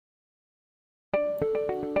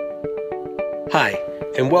Hi,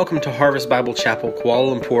 and welcome to Harvest Bible Chapel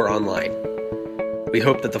Kuala Lumpur Online. We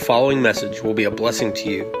hope that the following message will be a blessing to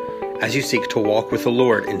you as you seek to walk with the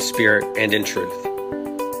Lord in spirit and in truth.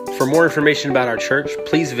 For more information about our church,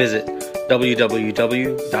 please visit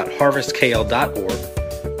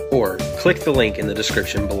www.harvestkl.org or click the link in the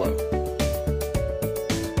description below.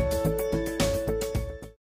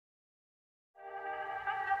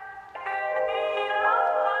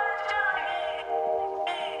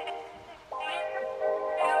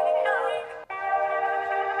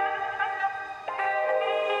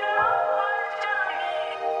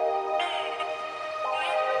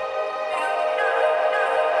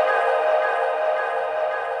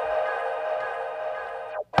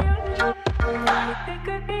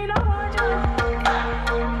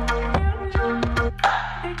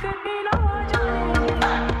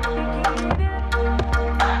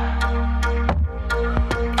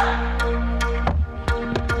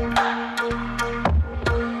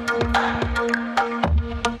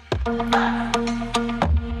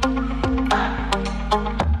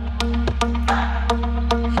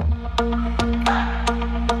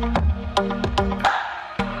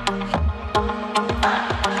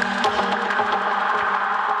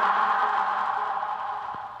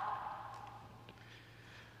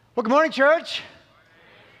 Well, good morning, church.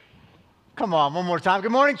 Come on, one more time.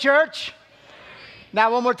 Good morning, church.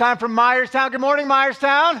 Now, one more time from Myerstown. Good morning,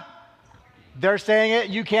 Myerstown. They're saying it.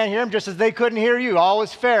 You can't hear them just as they couldn't hear you. All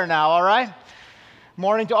is fair now, all right?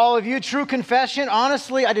 Morning to all of you. True confession,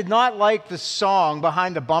 honestly, I did not like the song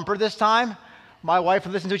behind the bumper this time. My wife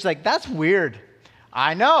would listen to it. She's like, that's weird.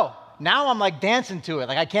 I know. Now I'm like dancing to it.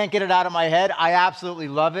 Like I can't get it out of my head. I absolutely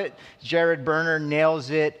love it. Jared Berner nails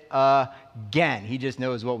it again. He just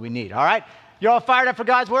knows what we need. All right? You all fired up for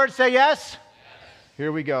God's word? Say yes.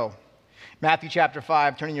 Here we go. Matthew chapter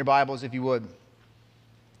 5. Turn in your Bibles if you would.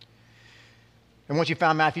 And once you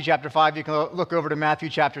found Matthew chapter 5, you can look over to Matthew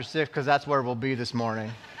chapter 6 because that's where we'll be this morning.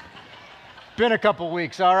 Been a couple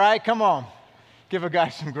weeks, all right? Come on. Give a guy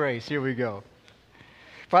some grace. Here we go.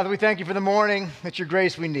 Father, we thank you for the morning. It's your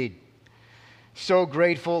grace we need. So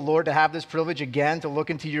grateful, Lord, to have this privilege again to look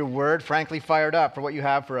into your word, frankly fired up for what you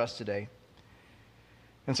have for us today.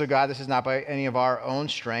 And so, God, this is not by any of our own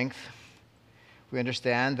strength. We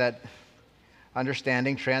understand that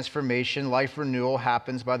understanding transformation, life renewal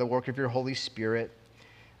happens by the work of your Holy Spirit,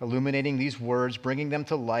 illuminating these words, bringing them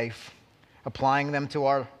to life, applying them to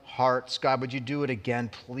our hearts. God, would you do it again,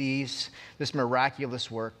 please? This miraculous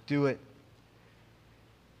work, do it.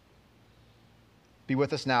 Be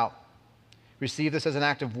with us now. Receive this as an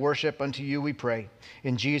act of worship unto you, we pray.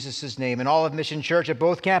 In Jesus' name. And all of Mission Church at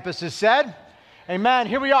both campuses said, amen.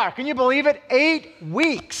 Here we are. Can you believe it? 8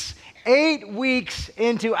 weeks. 8 weeks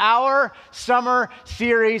into our summer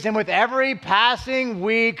series. And with every passing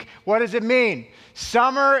week, what does it mean?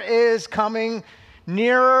 Summer is coming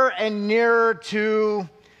nearer and nearer to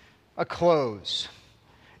a close.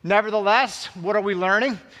 Nevertheless, what are we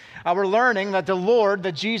learning? We're learning that the Lord,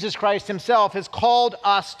 that Jesus Christ himself, has called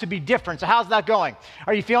us to be different. So how's that going?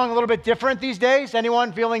 Are you feeling a little bit different these days?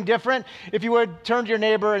 Anyone feeling different? If you would turn to your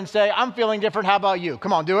neighbor and say, I'm feeling different. How about you?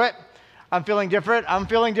 Come on, do it. I'm feeling different. I'm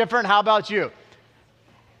feeling different. How about you?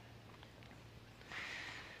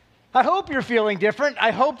 I hope you're feeling different.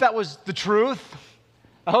 I hope that was the truth.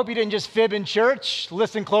 I hope you didn't just fib in church.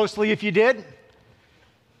 Listen closely if you did.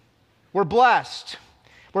 We're blessed.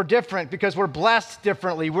 We're different because we're blessed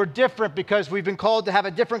differently. We're different because we've been called to have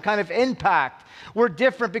a different kind of impact. We're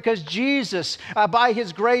different because Jesus, by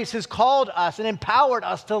his grace, has called us and empowered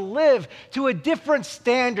us to live to a different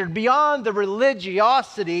standard beyond the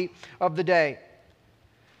religiosity of the day.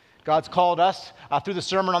 God's called us through the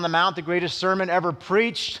Sermon on the Mount, the greatest sermon ever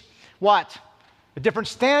preached. What? A different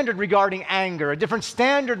standard regarding anger, a different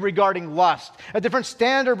standard regarding lust, a different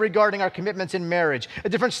standard regarding our commitments in marriage, a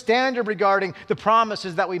different standard regarding the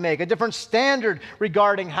promises that we make, a different standard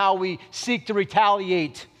regarding how we seek to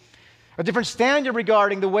retaliate, a different standard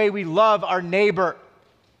regarding the way we love our neighbor.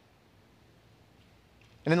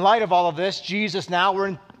 And in light of all of this, Jesus now, we're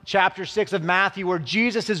in chapter 6 of Matthew, where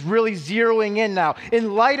Jesus is really zeroing in now.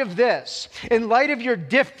 In light of this, in light of your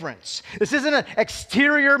difference, this isn't an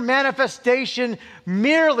exterior manifestation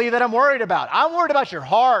merely that I'm worried about. I'm worried about your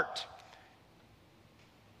heart.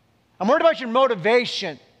 I'm worried about your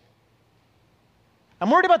motivation. I'm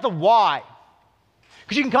worried about the why.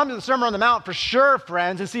 Because you can come to the Sermon on the Mount for sure,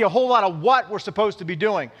 friends, and see a whole lot of what we're supposed to be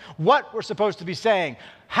doing, what we're supposed to be saying,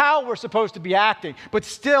 how we're supposed to be acting. But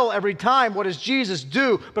still, every time, what does Jesus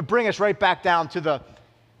do but bring us right back down to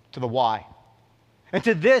the why? And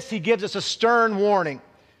to this, he gives us a stern warning.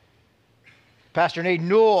 Pastor Nate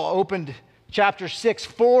Newell opened chapter 6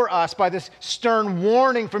 for us by this stern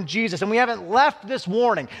warning from Jesus. And we haven't left this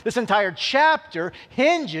warning. This entire chapter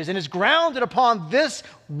hinges and is grounded upon this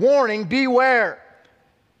warning: beware.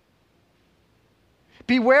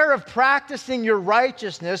 Beware of practicing your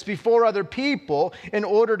righteousness before other people in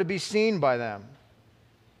order to be seen by them.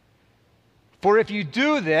 For if you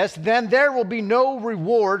do this, then there will be no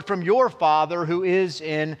reward from your Father who is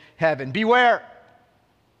in heaven. Beware.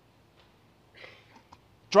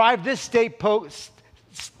 Drive this stake post,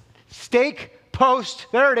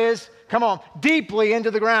 there it is, come on, deeply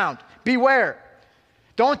into the ground. Beware.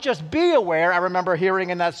 Don't just be aware, I remember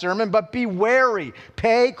hearing in that sermon, but be wary.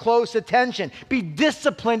 Pay close attention. Be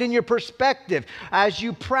disciplined in your perspective as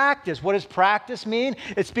you practice. What does practice mean?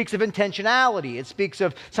 It speaks of intentionality. It speaks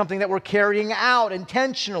of something that we're carrying out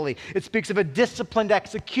intentionally. It speaks of a disciplined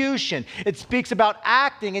execution. It speaks about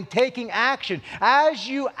acting and taking action as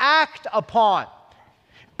you act upon.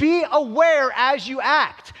 Be aware as you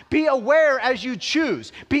act. Be aware as you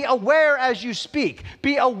choose. Be aware as you speak.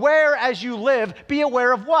 Be aware as you live. Be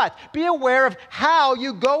aware of what? Be aware of how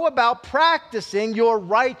you go about practicing your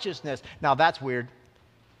righteousness. Now that's weird.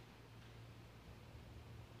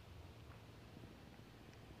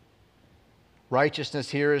 Righteousness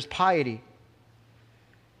here is piety.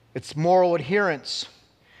 It's moral adherence.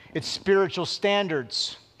 It's spiritual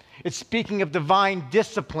standards. It's speaking of divine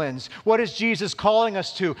disciplines. What is Jesus calling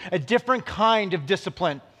us to? A different kind of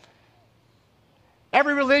discipline.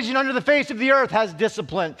 Every religion under the face of the earth has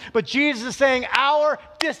discipline. But Jesus is saying our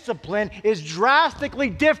discipline is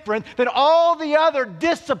drastically different than all the other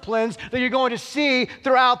disciplines that you're going to see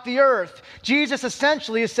throughout the earth. Jesus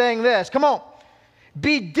essentially is saying this. Come on.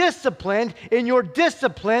 Be disciplined in your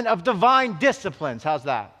discipline of divine disciplines. How's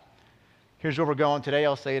that? Here's where we're going today.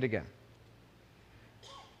 I'll say it again.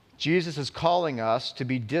 Jesus is calling us to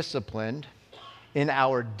be disciplined in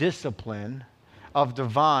our discipline of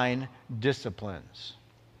divine disciplines.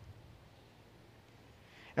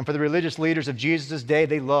 And for the religious leaders of Jesus' day,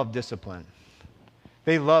 they loved discipline.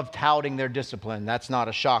 They loved touting their discipline. That's not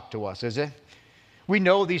a shock to us, is it? We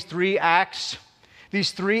know these three acts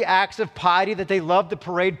of piety that they love to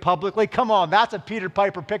parade publicly. Come on, that's a Peter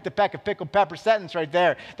Piper picked a peck of pickled pepper sentence right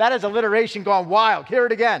there. That is alliteration gone wild. Hear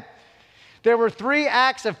it again. There were 3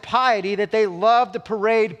 acts of piety that they loved to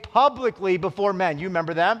parade publicly before men. You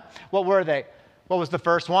remember them? What were they? What was the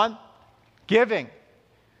first one? Giving.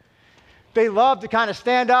 They loved to kind of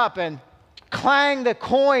stand up and clang the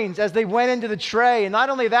coins as they went into the tray. And not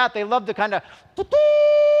only that, they loved to kind of,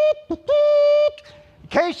 in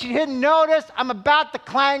case you didn't notice, I'm about to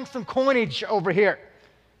clang some coinage over here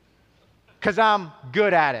because I'm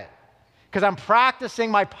good at it, because I'm practicing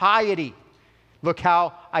my piety. Look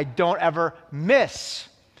how I don't ever miss.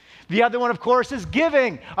 The other one, of course, is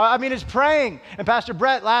giving. Is praying. And Pastor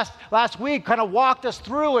Brett last week kind of walked us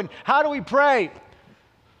through. And how do we pray?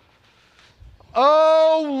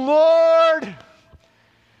 Oh, Lord,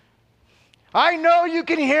 I know you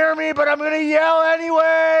can hear me, but I'm going to yell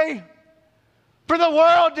anyway for the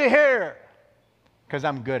world to hear because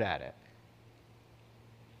I'm good at it.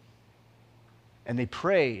 And they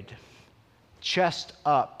prayed chest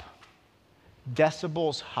up,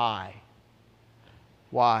 decibels high.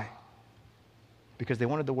 Why? Because they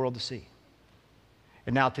wanted the world to see.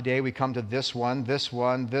 And now today we come to this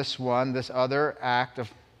other act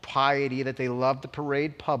of piety that they love to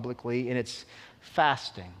parade publicly, and it's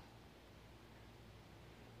fasting.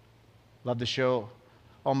 Would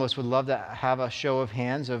love to have a show of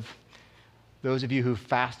hands of those of you who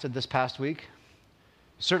fasted this past week.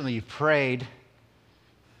 Certainly you've prayed.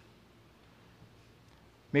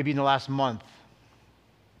 Maybe in the last month.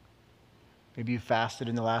 Maybe you fasted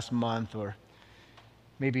in the last month, or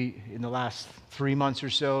maybe in the last 3 months or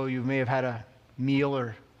so, you may have had a meal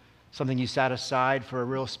or something you set aside for a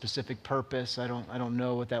real specific purpose. I don't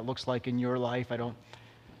know what that looks like in your life. I don't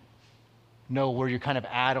know where you're kind of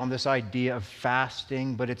at on this idea of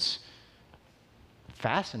fasting, but it's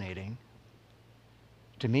fascinating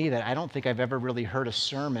to me that I don't think I've ever really heard a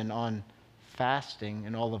sermon on fasting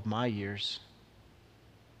in all of my years.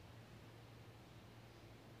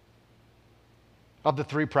 Of the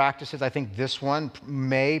 3 practices, I think this one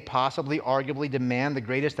may possibly, arguably demand the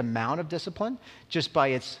greatest amount of discipline just by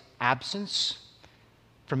its absence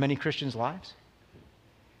from many Christians' lives.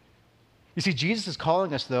 You see, Jesus is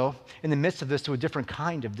calling us, though, in the midst of this, to a different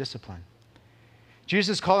kind of discipline.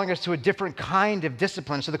 Jesus is calling us to a different kind of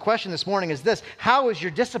discipline. So the question this morning is this: how is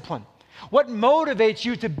your discipline? What motivates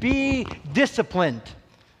you to be disciplined?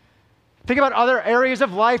 Think about other areas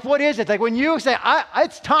of life. What is it? Like when you say,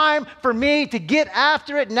 it's time for me to get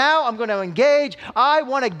after it now, I'm going to engage. I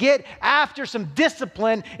want to get after some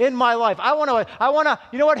discipline in my life. I want to,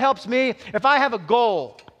 you know what helps me? If I have a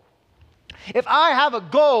goal. If I have a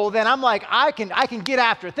goal, then I'm like, I can get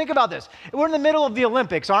after it. Think about this. We're in the middle of the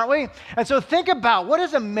Olympics, aren't we? And so think about what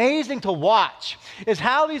is amazing to watch is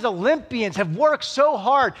how these Olympians have worked so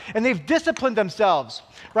hard and they've disciplined themselves,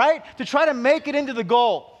 right? To try to make it into the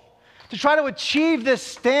goal, to try to achieve this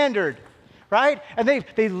standard, right? And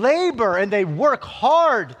they labor and they work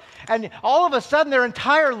hard. And all of a sudden their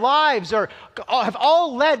entire lives have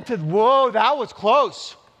all led to, whoa, that was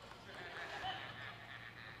close.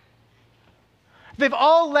 They've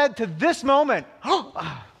all led to this moment. Come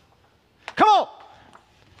on.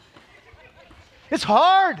 It's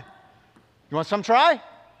hard. You want some try?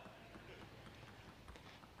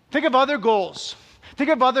 Think of other goals.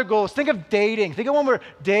 Think of other goals. Think of dating. Think of when we're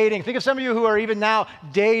dating. Think of some of you who are even now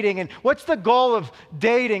dating. And what's the goal of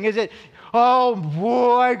dating? Is it, oh,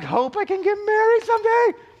 boy, I hope I can get married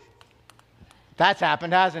someday? That's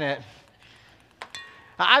happened, hasn't it?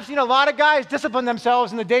 I've seen a lot of guys discipline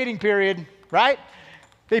themselves in the dating period, right?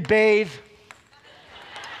 They bathe,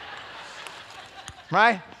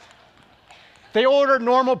 right? They order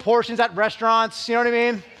normal portions at restaurants, you know what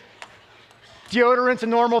I mean? Deodorant's a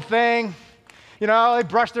normal thing. You know, they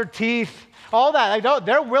brush their teeth, all that. Like,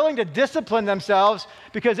 they're willing to discipline themselves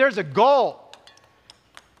because there's a goal.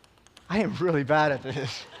 I am really bad at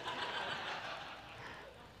this.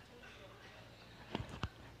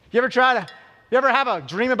 You ever have a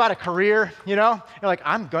dream about a career, you know? You're like,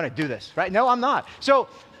 I'm going to do this, right? No, I'm not. So,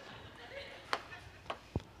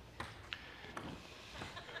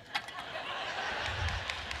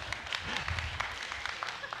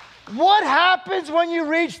 what happens when you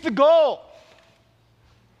reach the goal?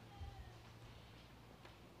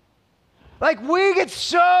 Like, we get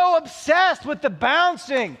so obsessed with the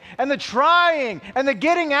bouncing and the trying and the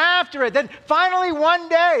getting after it. Then finally one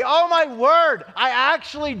day, oh my word, I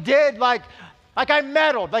actually did like I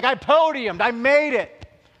medaled, like I podiumed, I made it.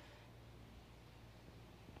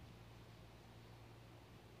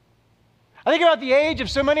 I think about the age of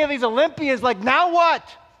so many of these Olympians, like, now what?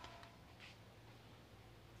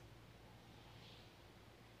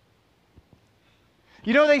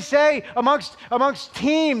 You know, they say amongst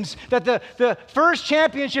teams that the first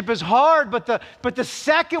championship is hard, but the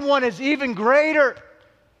second one is even greater.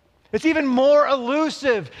 It's even more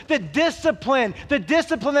elusive. The discipline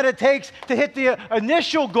that it takes to hit the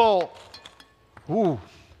initial goal. Ooh.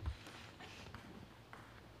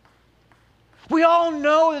 We all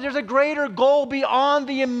know that there's a greater goal beyond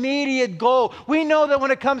the immediate goal. We know that when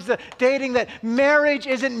it comes to dating, that marriage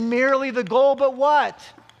isn't merely the goal, but what?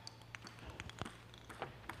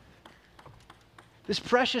 This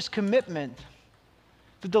precious commitment,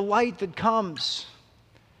 the delight that comes.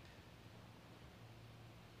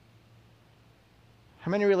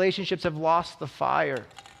 How many relationships have lost the fire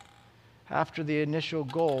after the initial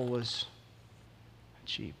goal was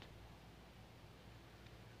achieved?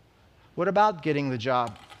 What about getting the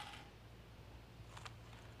job?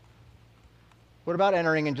 What about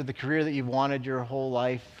entering into the career that you've wanted your whole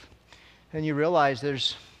life and you realize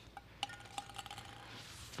there's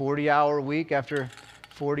 40-hour week after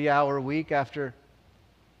 40-hour week after.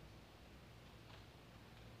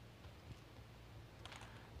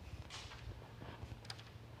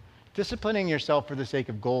 Disciplining yourself for the sake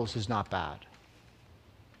of goals is not bad.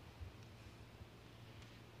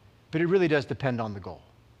 But it really does depend on the goal.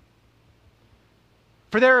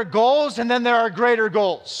 For there are goals and then there are greater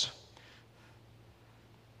goals.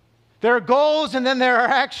 There are goals, and then there are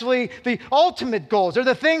actually the ultimate goals. They're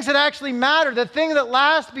the things that actually matter, the thing that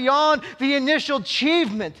lasts beyond the initial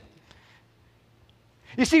achievement.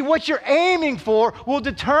 You see, what you're aiming for will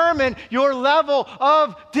determine your level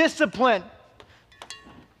of discipline.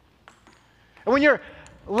 And when you're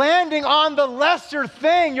landing on the lesser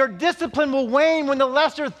thing, your discipline will wane when the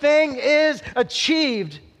lesser thing is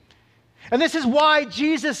achieved. And this is why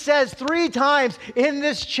Jesus says 3 times in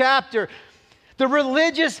this chapter, the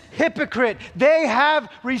religious hypocrite, they have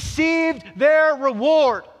received their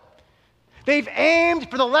reward. They've aimed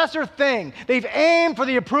for the lesser thing. They've aimed for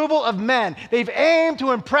the approval of men. They've aimed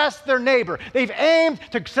to impress their neighbor. They've aimed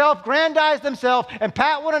to self-grandize themselves and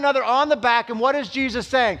pat one another on the back. And what is Jesus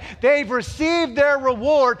saying? They've received their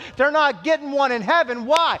reward. They're not getting one in heaven.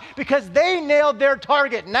 Why? Because they nailed their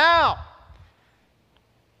target now.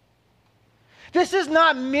 This is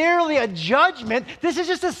not merely a judgment. This is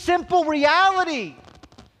just a simple reality.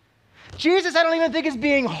 Jesus, I don't even think is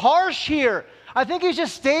being harsh here. I think he's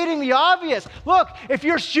just stating the obvious. Look, if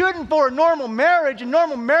you're shooting for a normal marriage, and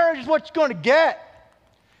normal marriage is what you're going to get.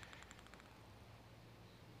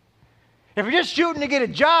 If you're just shooting to get a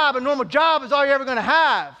job, a normal job is all you're ever going to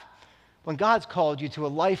have. When God's called you to a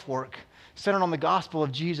life work centered on the gospel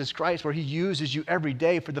of Jesus Christ, where he uses you every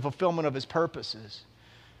day for the fulfillment of his purposes.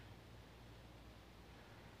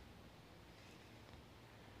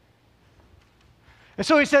 And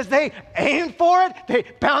so he says they aimed for it, they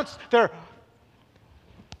bounced,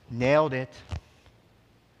 nailed it.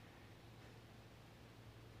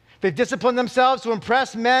 They've disciplined themselves to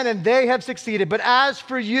impress men, and they have succeeded. But as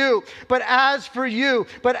for you,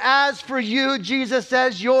 Jesus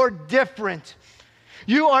says, you're different.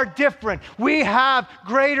 You are different. We have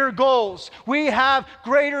greater goals. We have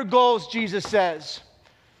greater goals, Jesus says.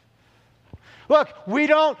 Look, we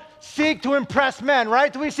don't seek to impress men,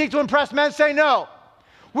 right? Do we seek to impress men? Say no.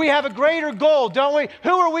 We have a greater goal, don't we?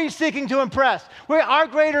 Who are we seeking to impress? Our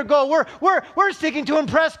greater goal, we're seeking to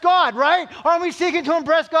impress God, right? Aren't we seeking to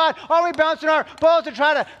impress God? Aren't we bouncing our balls to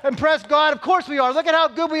try to impress God? Of course we are. Look at how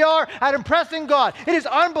good we are at impressing God. It is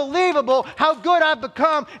unbelievable how good I've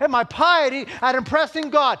become in my piety at impressing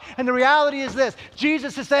God. And the reality is this,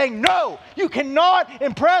 Jesus is saying, no, you cannot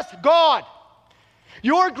impress God.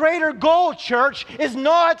 Your greater goal, church, is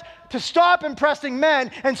not to stop impressing men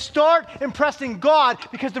and start impressing God,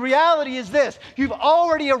 because the reality is this, you've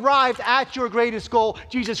already arrived at your greatest goal.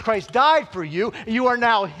 Jesus Christ died for you. You are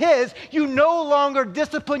now his. You no longer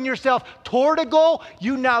discipline yourself toward a goal.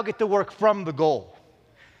 You now get to work from the goal.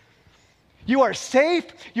 You are safe.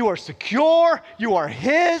 You are secure. You are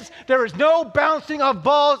his. There is no bouncing of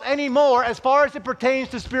balls anymore as far as it pertains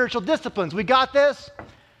to spiritual disciplines. We got this?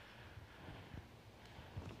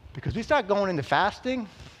 Because we start going into fasting,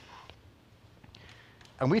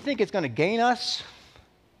 and we think it's going to gain us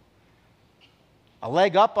a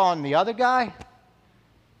leg up on the other guy.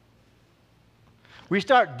 We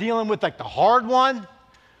start dealing with like the hard one.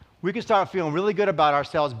 We can start feeling really good about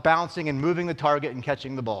ourselves bouncing and moving the target and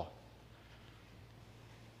catching the ball.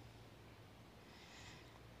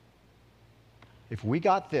 If we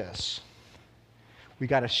got this, we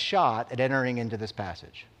got a shot at entering into this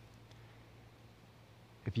passage.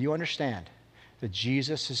 If you understand that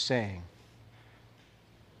Jesus is saying,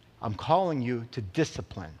 I'm calling you to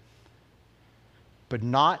discipline, but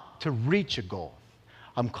not to reach a goal.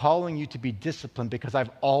 I'm calling you to be disciplined because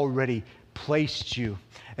I've already placed you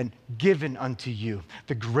and given unto you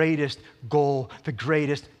the greatest goal, the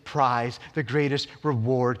greatest prize, the greatest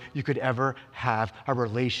reward you could ever have, a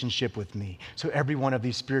relationship with me. So every one of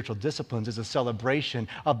these spiritual disciplines is a celebration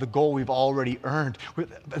of the goal we've already earned,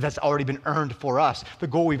 that's already been earned for us, the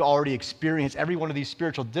goal we've already experienced. Every one of these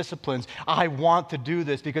spiritual disciplines, I want to do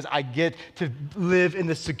this because I get to live in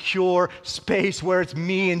the secure space where it's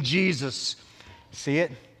me and Jesus. See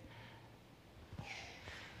it?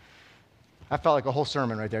 That felt like a whole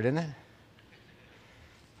sermon right there, didn't it?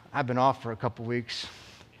 I've been off for a couple weeks.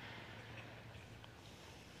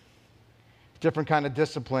 Different kind of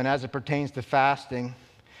discipline as it pertains to fasting.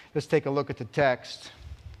 Let's take a look at the text.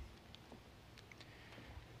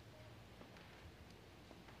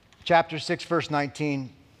 Chapter 6, verse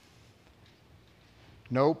 19.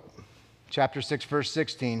 Nope. Chapter 6, verse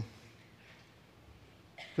 16.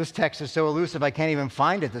 This text is so elusive I can't even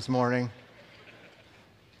find it this morning.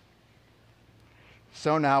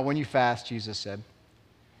 So now, when you fast, Jesus said,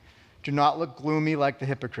 do not look gloomy like the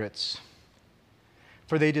hypocrites,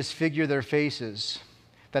 for they disfigure their faces,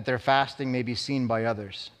 that their fasting may be seen by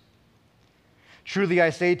others. Truly I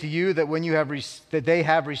say to you that when that they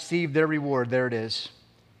have received their reward, there it is.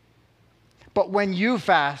 But when you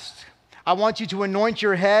fast, I want you to anoint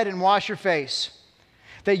your head and wash your face,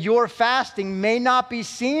 that your fasting may not be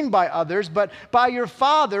seen by others, but by your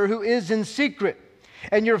Father who is in secret.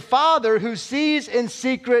 And your Father who sees in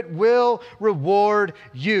secret will reward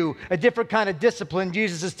you. A different kind of discipline.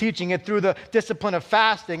 Jesus is teaching it through the discipline of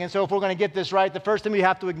fasting. And so if we're going to get this right, the first thing we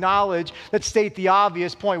have to acknowledge, let's state the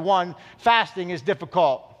obvious. Point one, fasting is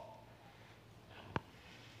difficult.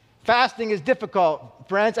 Fasting is difficult,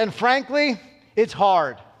 friends. And frankly, it's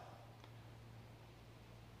hard.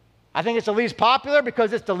 I think it's the least popular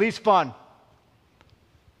because it's the least fun.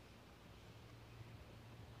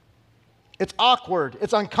 It's awkward.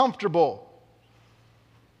 It's uncomfortable.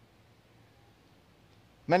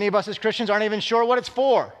 Many of us as Christians aren't even sure what it's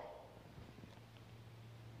for.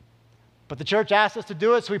 But the church asked us to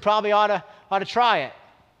do it, so we probably ought to try it.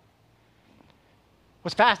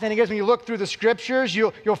 What's fascinating is when you look through the scriptures,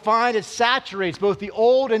 you'll find it saturates both the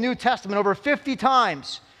Old and New Testament over 50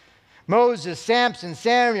 times. Moses, Samson,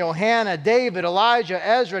 Samuel, Hannah, David, Elijah,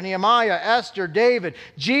 Ezra, Nehemiah, Esther, David,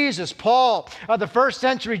 Jesus, Paul, the first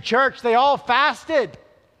century church, they all fasted.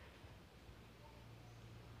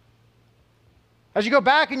 As you go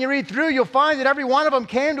back and you read through, you'll find that every one of them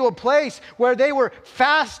came to a place where they were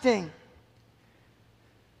fasting.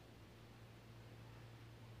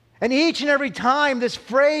 And each and every time this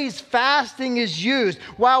phrase fasting is used,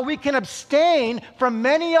 while we can abstain from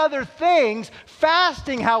many other things,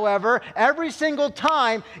 fasting, however, every single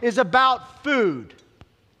time is about food.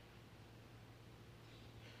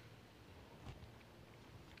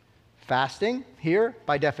 Fasting here,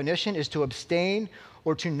 by definition, is to abstain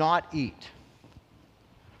or to not eat.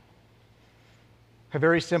 A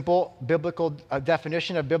very simple biblical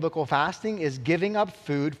definition of biblical fasting is giving up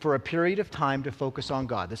food for a period of time to focus on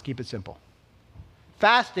God. Let's keep it simple.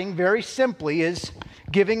 Fasting, very simply, is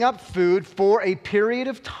giving up food for a period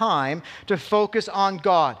of time to focus on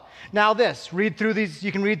God. Now read through these.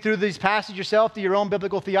 You can read through these passages yourself, do your own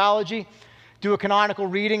biblical theology, do a canonical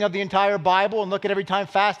reading of the entire Bible, and look at every time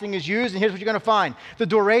fasting is used, and here's what you're going to find. The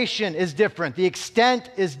duration is different. The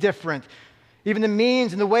extent is different. Even the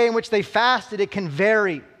means and the way in which they fasted, it can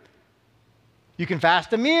vary. You can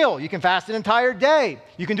fast a meal. You can fast an entire day.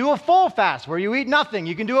 You can do a full fast where you eat nothing.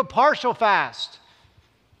 You can do a partial fast.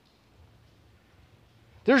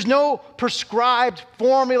 There's no prescribed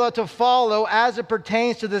formula to follow as it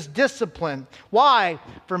pertains to this discipline. Why?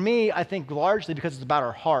 For me, I think largely because it's about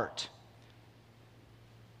our heart.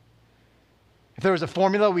 If there was a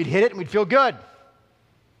formula, we'd hit it and we'd feel good.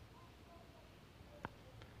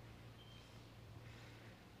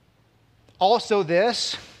 Also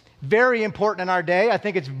this, very important in our day, I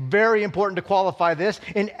think it's very important to qualify this.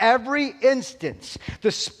 In every instance,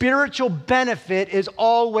 the spiritual benefit is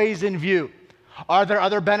always in view. Are there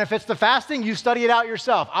other benefits to fasting? You study it out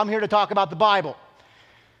yourself. I'm here to talk about the Bible.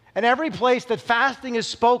 And every place that fasting is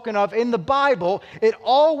spoken of in the Bible, it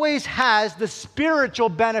always has the spiritual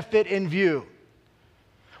benefit in view.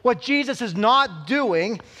 What Jesus is not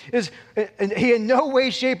doing is, he in no way,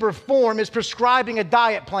 shape, or form is prescribing a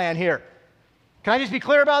diet plan here. Can I just be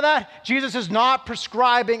clear about that? Jesus is not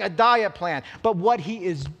prescribing a diet plan, but what he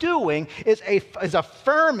is doing is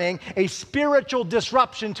affirming a spiritual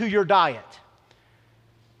disruption to your diet.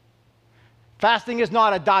 Fasting is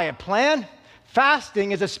not a diet plan.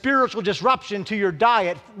 Fasting is a spiritual disruption to your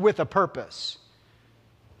diet with a purpose.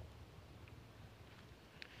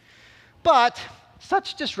 But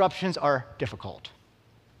such disruptions are difficult.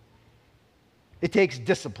 It takes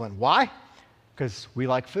discipline. Why? Because we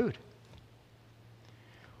like food.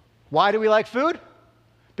 Why do we like food?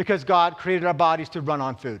 Because God created our bodies to run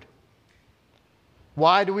on food.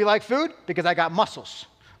 Why do we like food? Because I got muscles,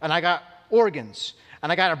 and I got organs,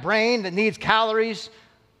 and I got a brain that needs calories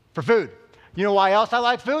for food. You know why else I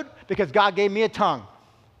like food? Because God gave me a tongue.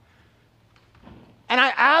 And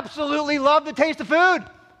I absolutely love the taste of food.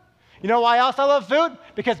 You know why else I love food?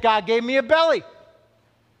 Because God gave me a belly.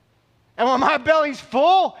 And when my belly's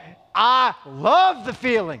full, I love the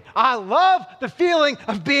feeling. I love the feeling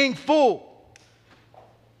of being full.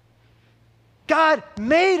 God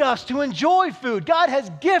made us to enjoy food. God has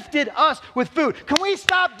gifted us with food. Can we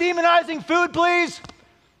stop demonizing food, please?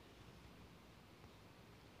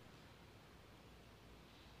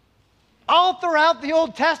 All throughout the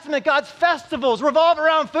Old Testament, God's festivals revolve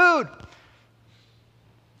around food.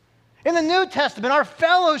 In the New Testament, our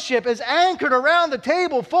fellowship is anchored around the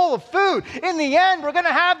table full of food. In the end, we're going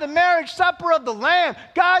to have the marriage supper of the Lamb.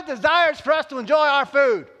 God desires for us to enjoy our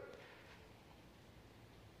food.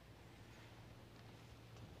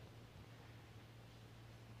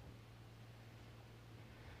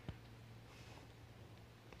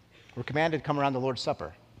 We're commanded to come around the Lord's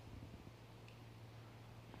Supper.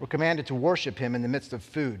 We're commanded to worship him in the midst of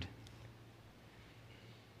food.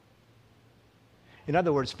 In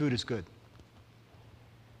other words, food is good.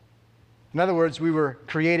 In other words, we were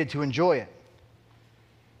created to enjoy it.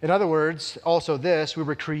 In other words, also this, we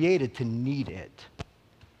were created to need it.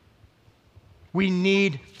 We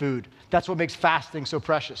need food. That's what makes fasting so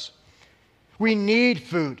precious. We need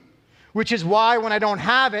food, which is why when I don't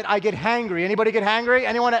have it, I get hangry. Anybody get hangry?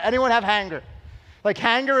 Anyone have hanger? Like,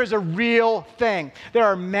 hanger is a real thing. There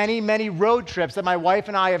are many, many road trips that my wife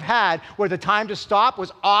and I have had where the time to stop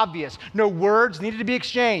was obvious. No words needed to be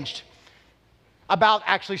exchanged about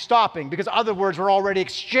actually stopping because other words were already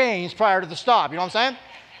exchanged prior to the stop. You know what I'm saying?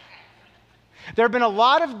 There have been a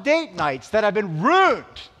lot of date nights that have been ruined.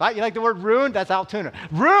 Right? You like the word ruined? That's Altoona.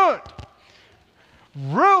 Ruined.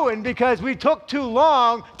 Ruined because we took too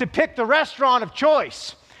long to pick the restaurant of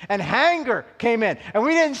choice. And hanger came in. And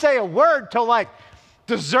we didn't say a word till like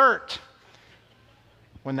dessert.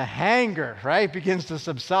 when the hanger, right, begins to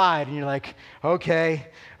subside and you're like, okay,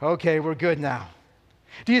 we're good now.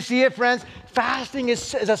 Do you see it, friends? Fasting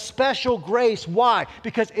is a special grace. Why?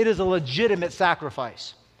 Because it is a legitimate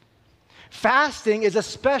sacrifice. Fasting is a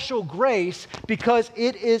special grace because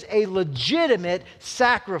it is a legitimate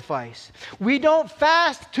sacrifice. We don't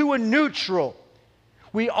fast to a neutral.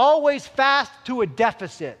 We always fast to a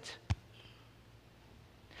deficit.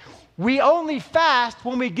 We only fast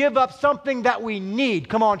when we give up something that we need.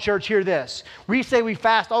 Come on, church, hear this. We say we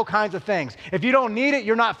fast all kinds of things. If you don't need it,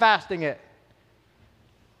 you're not fasting it.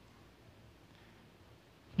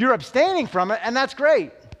 You're abstaining from it, and that's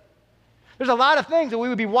great. There's a lot of things that we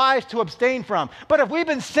would be wise to abstain from. But if we've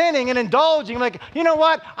been sinning and indulging, like, you know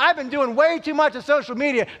what? I've been doing way too much of social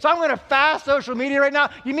media, so I'm going to fast social media right now.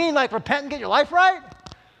 You mean like repent and get your life right?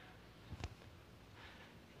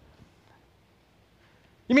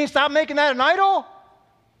 You mean stop making that an idol?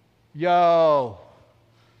 Yo.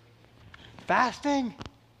 Fasting?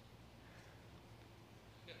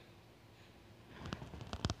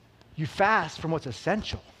 You fast from what's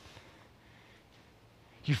essential.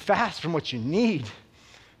 You fast from what you need.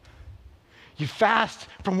 You fast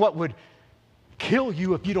from what would kill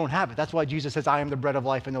you if you don't have it. That's why Jesus says, I am the bread of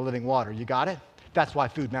life and the living water. You got it? That's why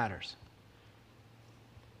food matters.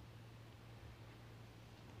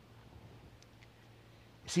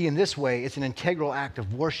 See, in this way, it's an integral act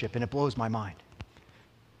of worship, and it blows my mind.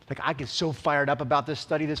 Like, I get so fired up about this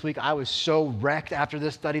study this week. I was so wrecked after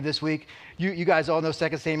this study this week. You guys all know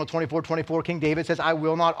 2 Samuel 24:24. King David says, I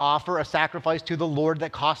will not offer a sacrifice to the Lord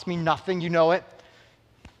that costs me nothing. You know it.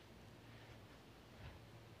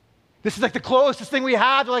 This is like the closest thing we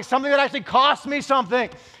have to like something that actually costs me something.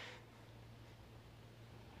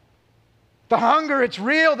 The hunger, it's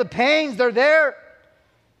real. The pains, they're there.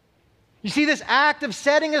 You see, this act of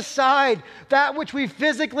setting aside that which we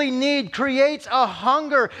physically need creates a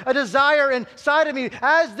hunger, a desire inside of me.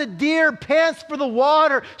 As the deer pants for the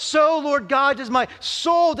water, so, Lord God, does my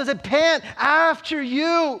soul, does it pant after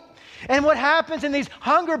you. And what happens in these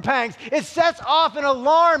hunger pangs, it sets off an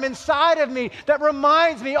alarm inside of me that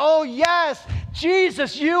reminds me, oh yes,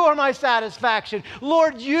 Jesus, you are my satisfaction.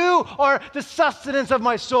 Lord, you are the sustenance of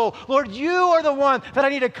my soul. Lord, you are the one that I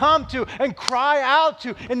need to come to and cry out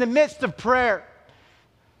to in the midst of prayer.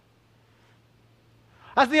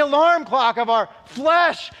 As the alarm clock of our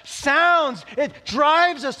flesh sounds, it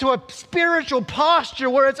drives us to a spiritual posture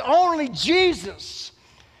where it's only Jesus.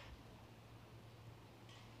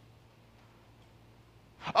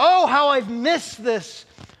 Oh, how I've missed this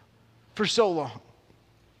for so long.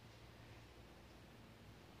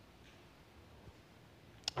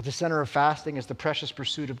 At the center of fasting is the precious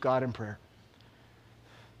pursuit of God in prayer.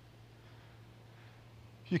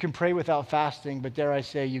 You can pray without fasting, but dare I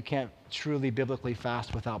say, you can't truly biblically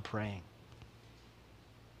fast without praying.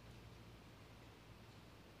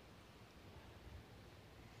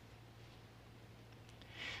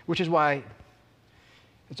 Which is why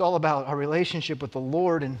it's all about our relationship with the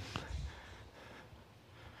Lord and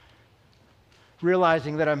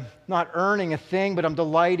realizing that I'm not earning a thing, but I'm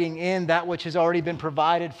delighting in that which has already been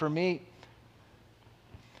provided for me.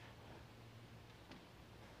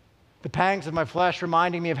 The pangs of my flesh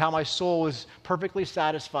reminding me of how my soul is perfectly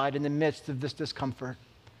satisfied in the midst of this discomfort.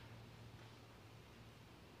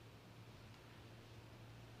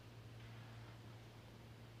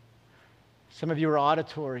 Some of you are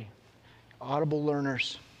auditory, audible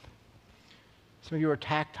learners. Some of you are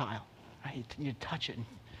tactile, right? You touch it and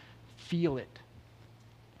feel it.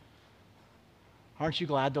 Aren't you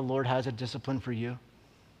glad the Lord has a discipline for you?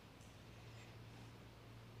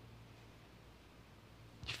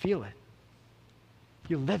 You feel it.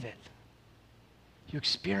 You live it. You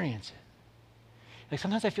experience it. Like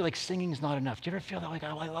sometimes I feel like singing is not enough. Do you ever feel that like,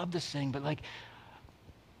 oh, I love to sing, but like,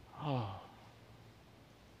 oh.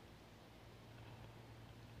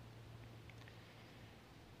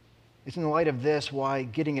 It's in the light of this why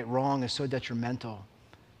getting it wrong is so detrimental.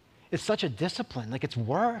 It's such a discipline, like it's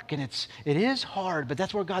work and it is hard, but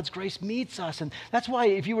that's where God's grace meets us. And that's why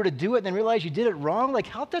if you were to do it and then realize you did it wrong, like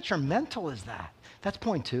how detrimental is that? That's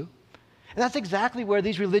point 2. And that's exactly where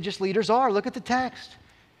these religious leaders are. Look at the text.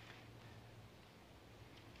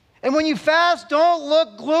 And when you fast, don't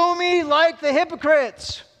look gloomy like the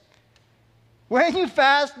hypocrites. When you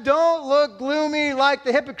fast, don't look gloomy like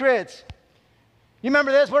the hypocrites. You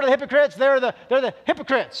remember this? What are the hypocrites? They're the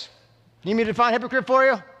hypocrites. You need me to define hypocrite for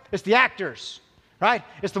you? It's the actors, right?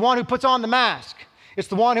 It's the one who puts on the mask. It's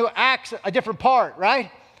the one who acts a different part,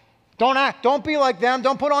 right? Don't act. Don't be like them.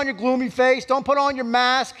 Don't put on your gloomy face. Don't put on your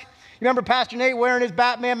mask. You remember Pastor Nate wearing his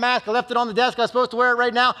Batman mask? I left it on the desk. I was supposed to wear it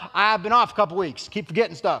right now. I've been off a couple weeks. Keep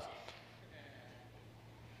forgetting stuff.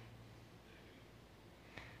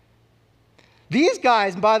 These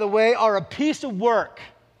guys, by the way, are a piece of work.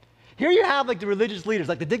 Here you have like the religious leaders,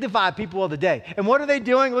 like the dignified people of the day. And what are they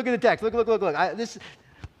doing? Look at the text. Look.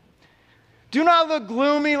 Do not look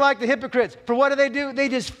gloomy like the hypocrites. For what do? They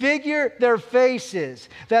disfigure their faces,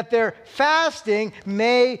 that their fasting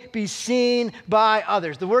may be seen by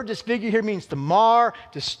others. The word disfigure here means to mar,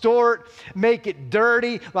 distort, make it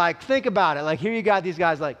dirty. Like, think about it. Like, here you got these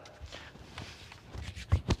guys like,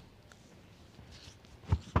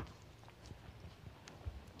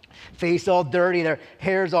 face all dirty, their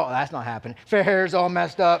hair's all, that's not happening. Their hair's all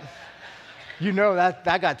messed up. You know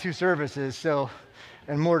that got 2 services, so,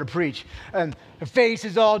 and more to preach. And the face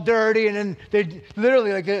is all dirty, and then they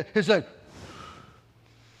literally, like, it's like,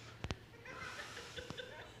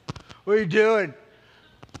 what are you doing?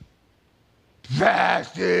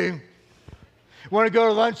 Fasting. Want to go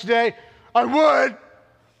to lunch today? I would,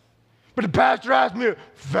 but the pastor asked me to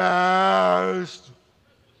fast.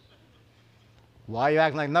 Why are you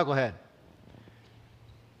acting like a knucklehead?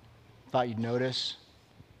 Thought you'd notice.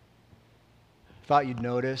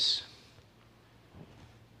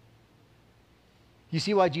 You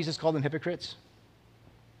see why Jesus called them hypocrites?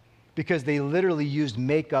 Because they literally used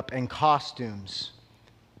makeup and costumes.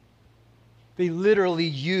 They literally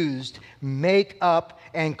used makeup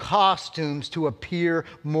and costumes to appear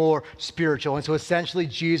more spiritual. And so essentially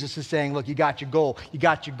Jesus is saying, look, you got your goal,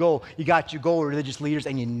 religious leaders,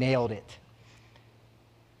 and you nailed it.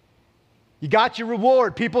 You got your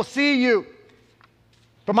reward. People see you.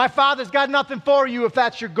 But my Father's got nothing for you if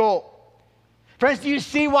that's your goal. Friends, do you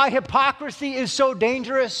see why hypocrisy is so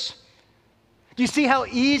dangerous? Do you see how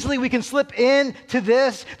easily we can slip into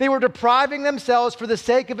this? They were depriving themselves for the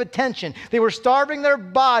sake of attention. They were starving their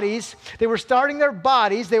bodies. They were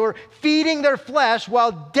feeding their flesh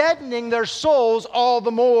while deadening their souls all the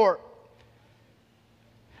more.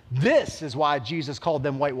 This is why Jesus called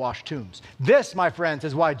them whitewashed tombs. This, my friends,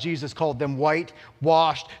 is why Jesus called them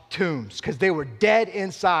whitewashed tombs, because they were dead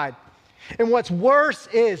inside. And what's worse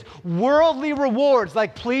is worldly rewards,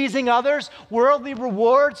 like pleasing others, worldly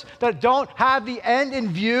rewards that don't have the end in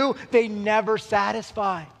view, they never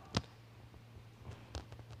satisfy.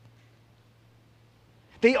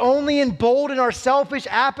 They only embolden our selfish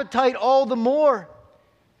appetite all the more.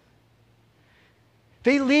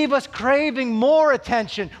 They leave us craving more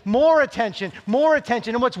attention. And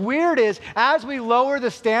what's weird is, as we lower the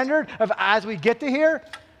standard as we get to here,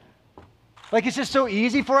 like it's just so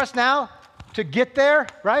easy for us now to get there,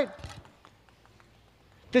 right?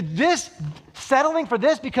 That this, settling for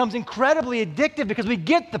this becomes incredibly addictive because we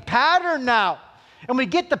get the pattern now. And we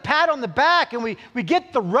get the pat on the back and we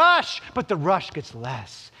get the rush, but the rush gets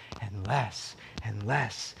less and less and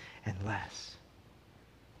less and less.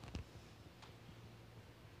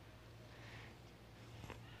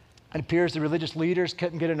 It appears the religious leaders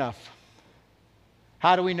couldn't get enough.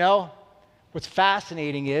 How do we know? What's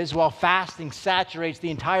fascinating is, while fasting saturates the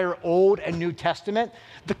entire Old and New Testament,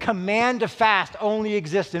 the command to fast only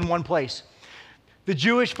exists in one place. The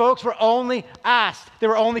Jewish folks were only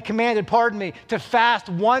commanded, to fast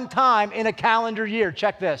one time in a calendar year.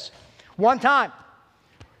 Check this. One time.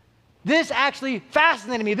 This actually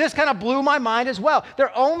fascinated me. This kind of blew my mind as well.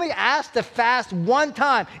 They're only asked to fast one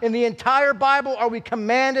time. In the entire Bible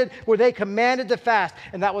were they commanded to fast,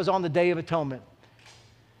 and that was on the Day of Atonement.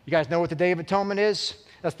 You guys know what the Day of Atonement is?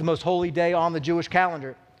 That's the most holy day on the Jewish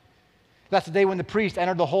calendar. That's the day when the priest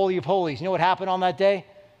entered the Holy of Holies. You know what happened on that day?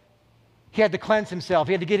 He had to cleanse himself.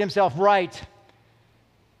 He had to get himself right.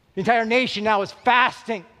 The entire nation now is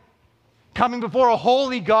fasting, coming before a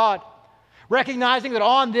holy God, recognizing that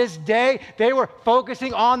on this day, they were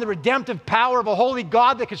focusing on the redemptive power of a holy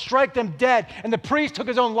God that could strike them dead. And the priest took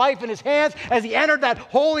his own life in his hands as he entered that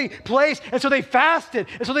holy place. And so they fasted.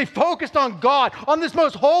 And so they focused on God. On this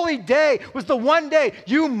most holy day was the one day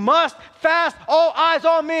you must fast, all eyes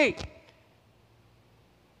on me.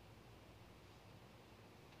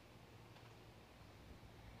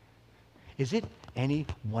 Is it any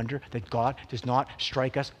wonder that God does not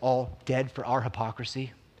strike us all dead for our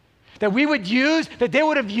hypocrisy? That they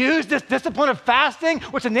would have used this discipline of fasting,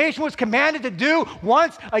 which the nation was commanded to do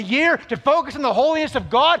once a year, to focus on the holiness of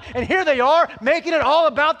God, and here they are, making it all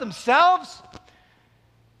about themselves.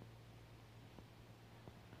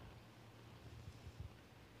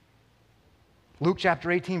 Luke chapter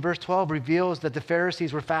 18, verse 12 reveals that the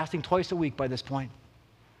Pharisees were fasting twice a week by this point.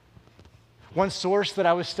 One source that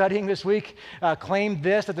I was studying this week claimed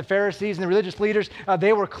this, that the Pharisees and the religious leaders,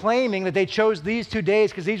 they were claiming that they chose these 2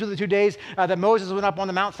 days because these were the 2 days that Moses went up on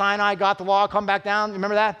the Mount Sinai, got the law, come back down.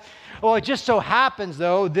 Remember that? Well, it just so happens,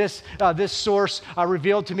 though, this source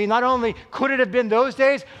revealed to me, not only could it have been those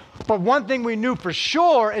days, But one thing we knew for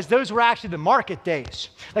sure is those were actually the market days.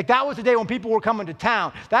 Like that was the day when people were coming to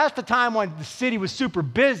town. That's the time when the city was super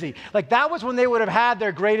busy. Like that was when they would have had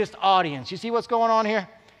their greatest audience. You see what's going on here?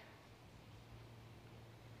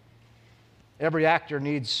 Every actor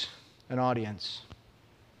needs an audience.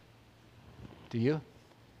 Do you?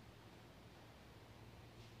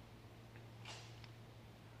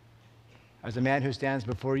 As a man who stands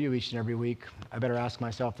before you each and every week, I better ask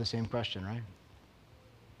myself the same question, right?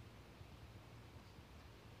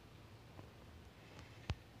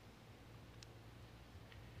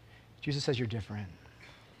 Jesus says you're different.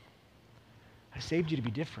 I saved you to be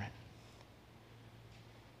different.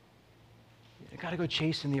 You got to go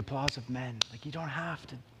chasing the applause of men. Like you don't have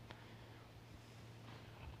to.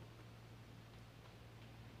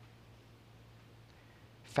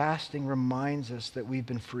 Fasting reminds us that we've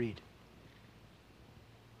been freed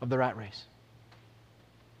of the rat race.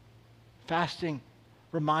 Fasting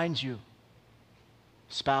reminds you,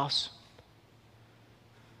 spouse,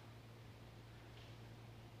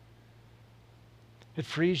 it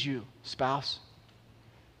frees you, spouse,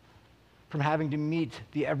 from having to meet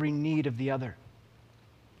the every need of the other.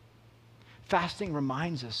 Fasting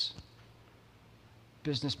reminds us,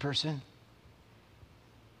 business person,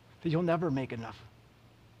 that you'll never make enough.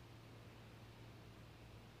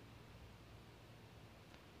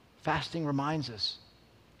 Fasting reminds us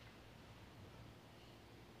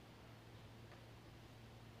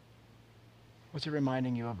what's it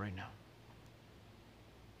reminding you of right now?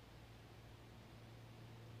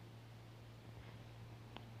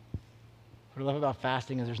 What I love about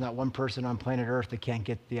fasting is there's not one person on planet Earth that can't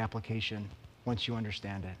get the application once you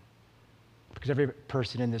understand it. Because every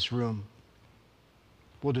person in this room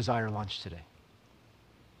will desire lunch today.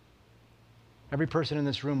 Every person in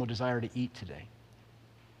this room will desire to eat today.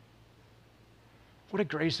 What a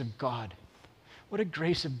grace of God. What a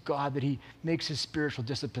grace of God that he makes his spiritual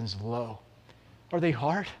disciplines low. Are they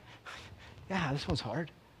hard? Yeah, this one's hard.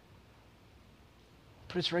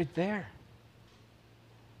 But it's right there.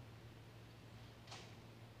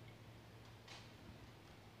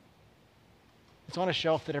 It's on a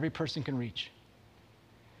shelf that every person can reach.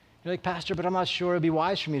 You're like, Pastor, but I'm not sure it'd be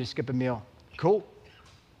wise for me to skip a meal. Cool.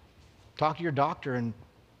 Talk to your doctor and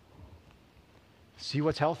see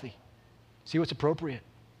what's healthy. See what's appropriate.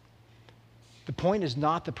 The point is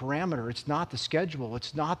not the parameter. It's not the schedule.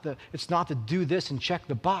 It's not the do this and check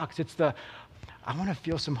the box. It's the, I want to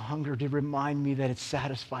feel some hunger to remind me that it's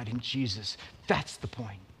satisfied in Jesus. That's the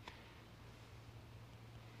point.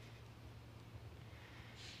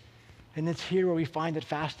 And it's here where we find that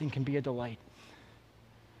fasting can be a delight.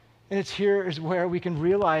 And it's here is where we can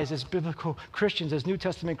realize as biblical Christians, as New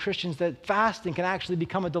Testament Christians, that fasting can actually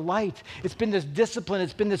become a delight. It's been this discipline,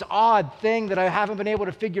 it's been this odd thing that I haven't been able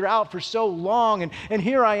to figure out for so long. And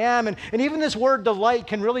here I am. And even this word delight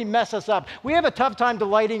can really mess us up. We have a tough time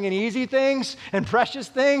delighting in easy things and precious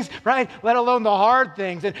things, right? Let alone the hard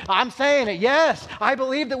things. And I'm saying it, yes, I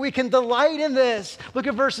believe that we can delight in this. Look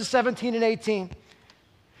at verses 17 and 18.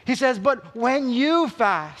 He says, but when you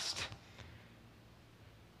fast,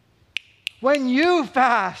 what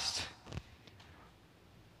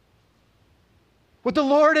the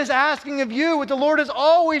Lord is asking of you, what the Lord has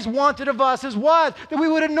always wanted of us is what? That we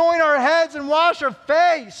would anoint our heads and wash our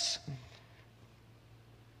face.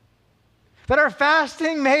 That our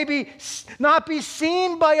fasting may not be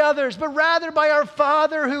seen by others, but rather by our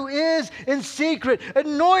Father who is in secret.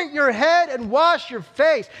 Anoint your head and wash your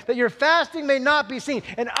face, that your fasting may not be seen.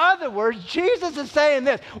 In other words, Jesus is saying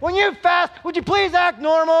this: when you fast, would you please act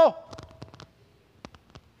normal?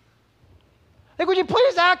 Like, would you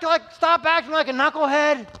please stop acting like a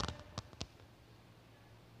knucklehead?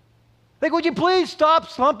 Like, would you please stop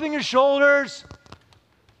slumping your shoulders?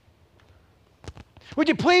 Would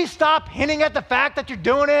you please stop hinting at the fact that you're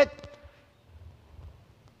doing it?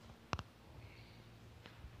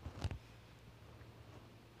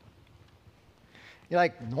 You're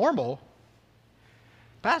like, normal?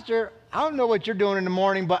 Pastor, I don't know what you're doing in the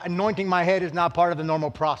morning, but anointing my head is not part of the normal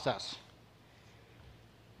process.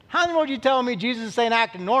 How in the world are you telling me Jesus is saying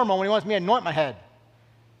acting normal when he wants me to anoint my head?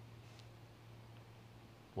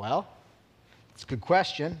 Well, it's a good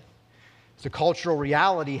question. It's a cultural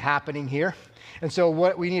reality happening here. And so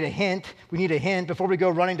we need a hint before we go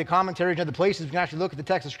running to commentaries and other places. We can actually look at the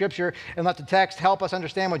text of Scripture and let the text help us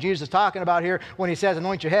understand what Jesus is talking about here when he says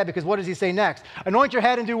anoint your head, because what does he say next? Anoint your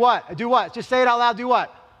head and do what? Do what? Just say it out loud. Do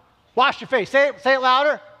what? Wash your face. Say it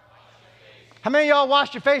louder. How many of y'all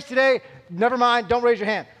washed your face today? Never mind. Don't raise your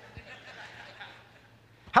hand.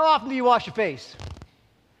 How often do you wash your face?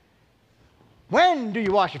 When do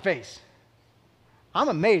you wash your face? I'm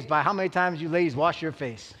amazed by how many times you ladies wash your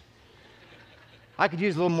face. I could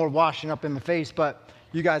use a little more washing up in my face, but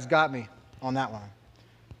you guys got me on that one.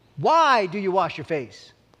 Why do you wash your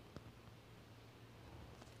face?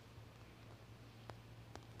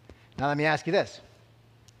 Now let me ask you this.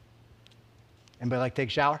 Anybody like to take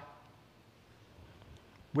a shower?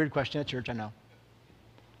 Weird question at church, I know.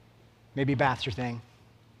 Maybe bath's your thing.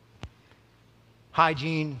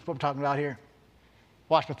 Hygiene, what we're talking about here.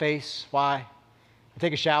 Wash my face, why? I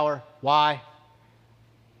take a shower, why?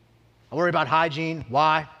 I worry about hygiene,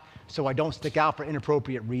 why? So I don't stick out for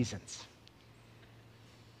inappropriate reasons.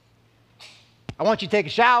 I want you to take a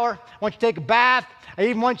shower, I want you to take a bath, I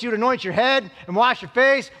even want you to anoint your head and wash your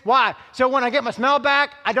face. Why? So when I get my smell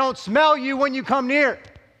back, I don't smell you when you come near.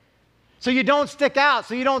 So you don't stick out,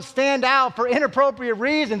 so you don't stand out for inappropriate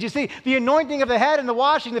reasons. You see, the anointing of the head and the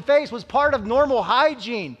washing the face was part of normal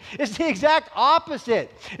hygiene. It's the exact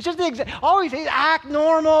opposite. It's just the exact, always act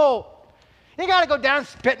normal. You got to go down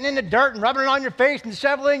spitting in the dirt and rubbing it on your face and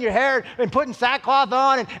shoveling your hair and putting sackcloth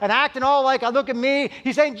on and acting all like, look at me.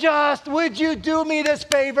 He's saying, just would you do me this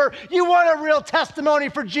favor? You want a real testimony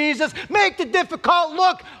for Jesus? Make the difficult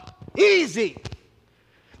look easy.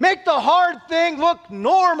 Make the hard thing look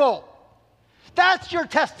normal. That's your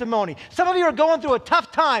testimony. Some of you are going through a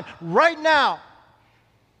tough time right now.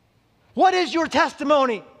 What is your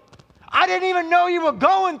testimony? I didn't even know you were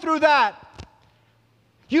going through that.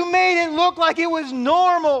 You made it look like it was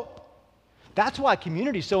normal. That's why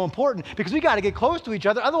community is so important, because we got to get close to each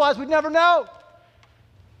other. Otherwise, we'd never know.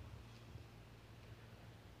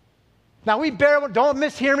 Now, don't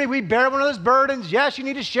mishear me, we bear one of those burdens. Yes, you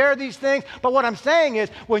need to share these things. But what I'm saying is,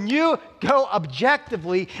 when you go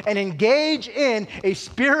objectively and engage in a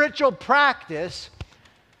spiritual practice,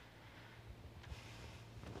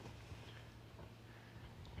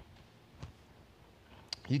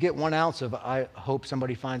 you get 1 ounce of, I hope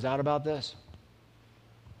somebody finds out about this.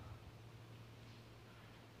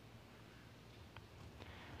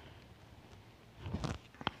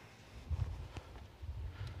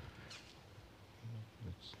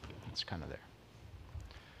 It's kind of there.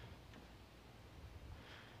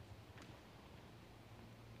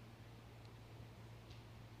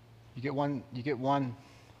 You get one.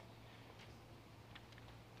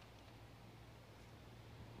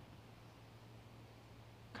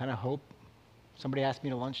 Kind of hope. Somebody asked me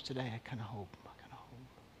to lunch today. I kind of hope.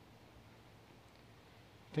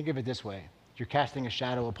 Think of it this way. You're casting a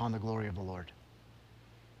shadow upon the glory of the Lord.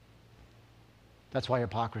 That's why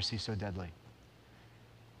hypocrisy is so deadly.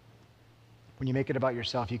 When you make it about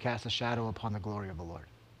yourself, you cast a shadow upon the glory of the Lord.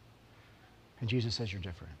 And Jesus says you're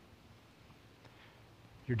different.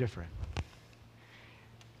 You're different.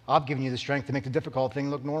 I've given you the strength to make the difficult thing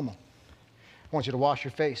look normal. I want you to wash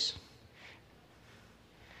your face.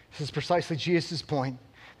 This is precisely Jesus' point.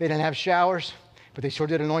 They didn't have showers, but they sure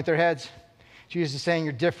did anoint their heads. Jesus is saying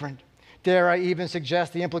you're different. Dare I even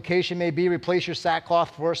suggest the implication may be replace your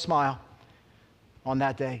sackcloth for a smile on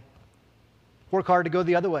that day. Work hard to go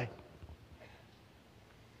the other way.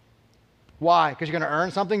 Why? Because you're going to earn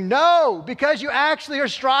something? No, because you actually are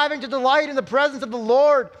striving to delight in the presence of the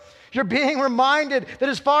Lord. You're being reminded that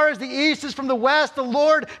as far as the east is from the west, the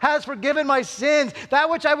Lord has forgiven my sins. That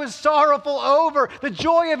which I was sorrowful over, the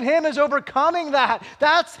joy of Him is overcoming that.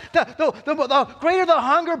 That's the greater the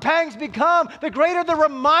hunger pangs become, the greater the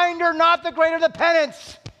reminder, not the greater the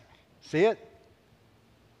penance. See it?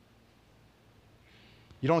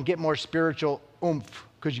 You don't get more spiritual oomph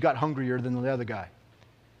because you got hungrier than the other guy.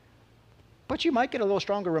 But you might get a little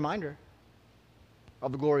stronger reminder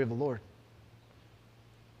of the glory of the Lord.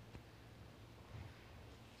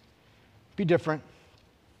 Be different.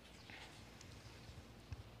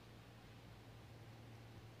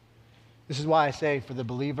 This is why I say for the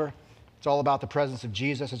believer, it's all about the presence of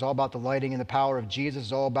Jesus. It's all about delighting in the power of Jesus.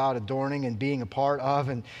 It's all about adorning and being a part of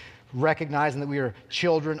and recognizing that we are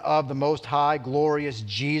children of the Most High, glorious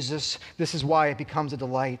Jesus. This is why it becomes a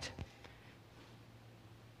delight.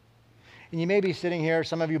 And you may be sitting here,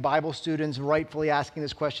 some of you Bible students, rightfully asking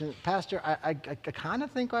this question, Pastor, I kind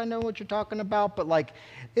of think I know what you're talking about, but I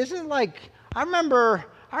remember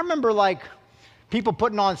people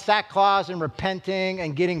putting on sackcloth and repenting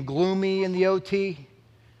and getting gloomy in the OT,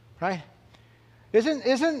 right?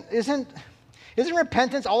 Isn't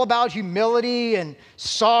repentance all about humility and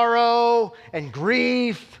sorrow and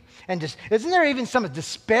grief? And just, isn't there even some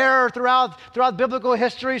despair throughout biblical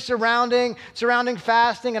history surrounding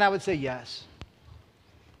fasting? And I would say yes.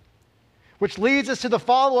 Which leads us to the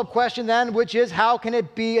follow-up question then, which is, how can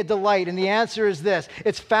it be a delight? And the answer is this.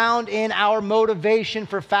 It's found in our motivation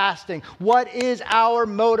for fasting. What is our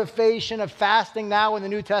motivation of fasting now in the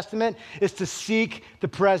New Testament? Is to seek the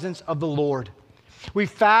presence of the Lord. We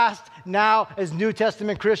fast now as New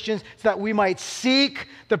Testament Christians so that we might seek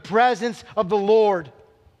the presence of the Lord.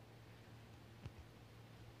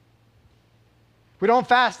 We don't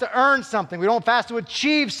fast to earn something. We don't fast to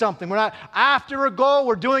achieve something. We're not after a goal.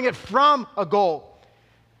 We're doing it from a goal.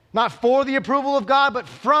 Not for the approval of God, but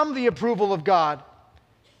from the approval of God.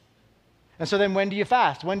 And so then when do you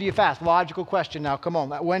fast? When do you fast? Logical question now. Come on.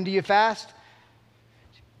 When do you fast?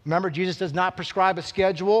 Remember, Jesus does not prescribe a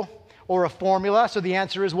schedule or a formula. So the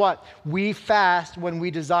answer is what? We fast when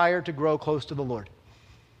we desire to grow close to the Lord.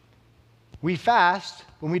 We fast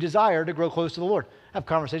when we desire to grow close to the Lord. I have a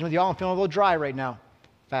conversation with y'all. I'm feeling a little dry right now.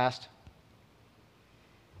 Fast.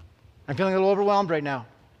 I'm feeling a little overwhelmed right now.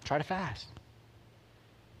 Try to fast.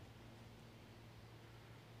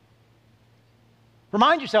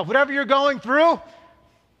 Remind yourself, whatever you're going through,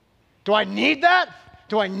 do I need that?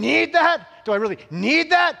 Do I need that? Do I really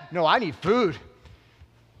need that? No, I need food.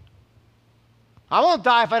 I won't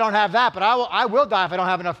die if I don't have that, but I will die if I don't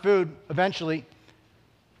have enough food eventually.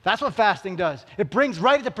 That's what fasting does. It brings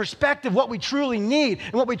right into perspective what we truly need.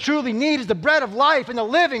 And what we truly need is the bread of life and the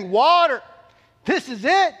living water. This is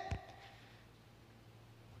it.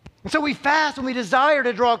 And so we fast when we desire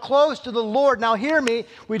to draw close to the Lord. Now hear me,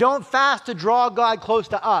 we don't fast to draw God close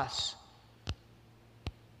to us.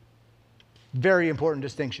 Very important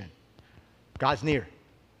distinction. God's near.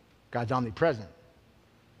 God's omnipresent.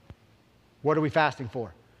 What are we fasting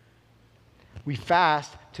for? We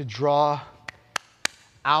fast to draw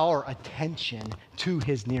our attention to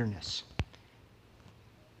his nearness.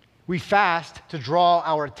 We fast to draw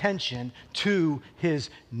our attention to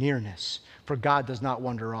his nearness, for God does not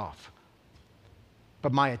wander off.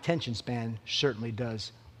 But my attention span certainly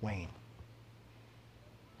does wane.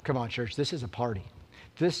 Come on, church, this is a party.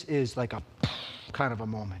 This is like a kind of a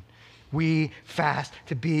moment. We fast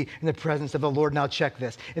to be in the presence of the Lord. Now check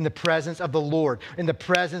this. In the presence of the Lord. In the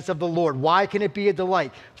presence of the Lord. Why can it be a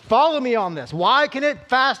delight? Follow me on this. Why can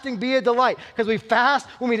fasting be a delight? Because we fast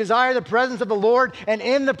when we desire the presence of the Lord, and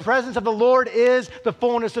in the presence of the Lord is the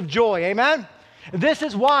fullness of joy. Amen? This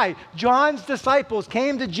is why John's disciples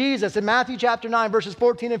came to Jesus in Matthew chapter 9, verses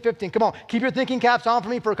 14 and 15. Come on, keep your thinking caps on for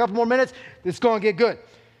me for a couple more minutes. It's going to get good.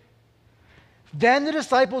 Then the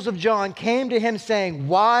disciples of John came to him saying,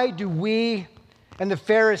 why do we and the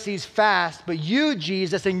Pharisees fast, but you,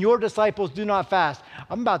 Jesus, and your disciples do not fast?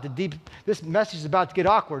 This message is about to get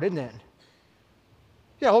awkward, isn't it?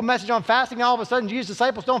 Yeah, a whole message on fasting, now all of a sudden Jesus'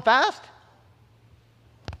 disciples don't fast?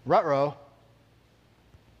 Ruh-roh.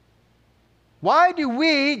 Why do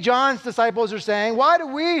we, John's disciples are saying, why do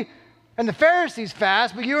we and the Pharisees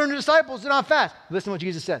fast, but you and your disciples do not fast? Listen to what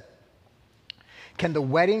Jesus said. Can the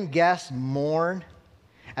wedding guests mourn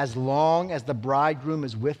as long as the bridegroom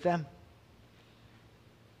is with them?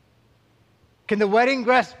 Can the wedding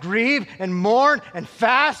guests grieve and mourn and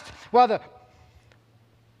fast while the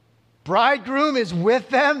bridegroom is with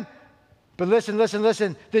them? But listen.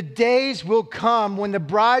 The days will come when the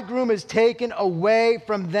bridegroom is taken away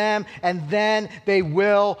from them, and then they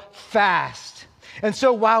will fast. And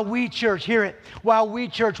so while we, church, hear it,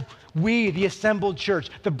 we, the assembled church,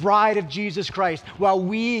 the bride of Jesus Christ, while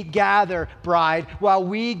we gather, bride, while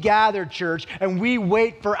we gather, church, and we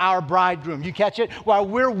wait for our bridegroom. You catch it? While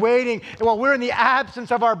we're waiting, while we're in the absence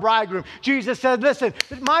of our bridegroom, Jesus said, listen,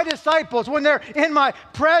 my disciples, when they're in my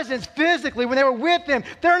presence physically, when they were with him,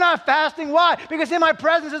 they're not fasting. Why? Because in my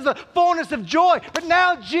presence is the fullness of joy. But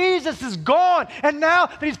now Jesus is gone, and now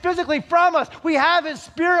that he's physically from us, we have his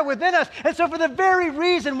spirit within us. And so for the very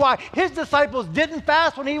reason why his disciples didn't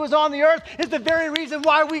fast when he was on the earth is the very reason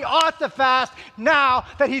why we ought to fast now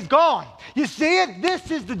that he's gone. You see it?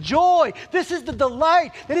 This is the joy. This is the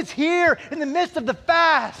delight that is here in the midst of the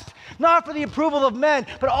fast. Not for the approval of men,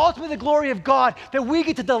 but ultimately the glory of God, that we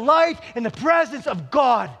get to delight in the presence of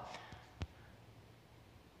God.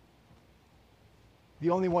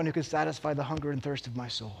 The only one who can satisfy the hunger and thirst of my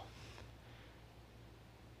soul.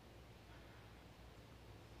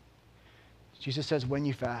 Jesus says, when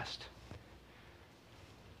you fast,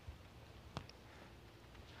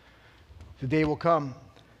 the day will come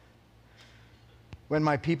when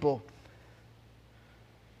my people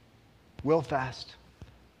will fast.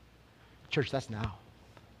 Church, that's now.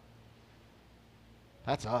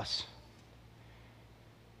 That's us.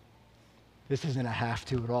 This isn't a have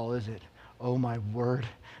to at all, is it? Oh my word,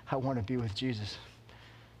 I want to be with Jesus.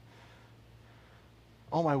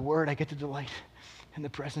 Oh my word, I get to delight in the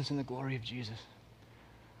presence and the glory of Jesus.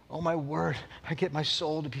 Oh my word, I get my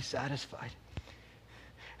soul to be satisfied.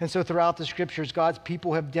 And so throughout the scriptures, God's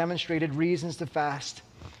people have demonstrated reasons to fast.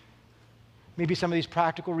 Maybe some of these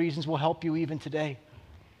practical reasons will help you even today.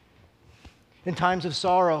 In times of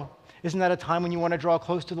sorrow Isn't that a time when you want to draw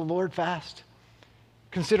close to the Lord? Fast.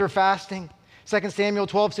 Consider fasting. 2 Samuel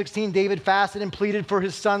 12:16, David fasted and pleaded for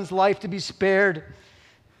his son's life to be spared.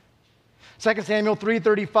 2 Samuel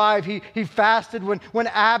 3:35, he fasted when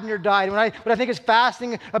Abner died. What I think is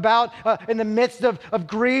fasting about in the midst of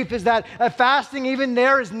grief is that fasting even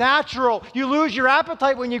there is natural. You lose your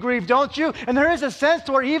appetite when you grieve, don't you? And there is a sense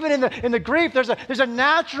to where even in the grief, there's a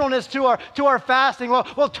naturalness to our fasting.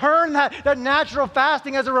 We'll turn that natural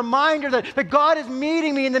fasting as a reminder that God is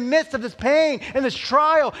meeting me in the midst of this pain and this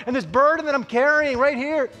trial and this burden that I'm carrying right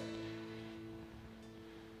here.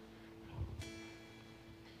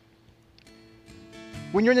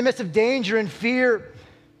 When you're in the midst of danger and fear.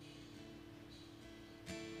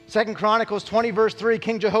 2 Chronicles 20 verse 3,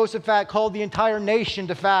 King Jehoshaphat called the entire nation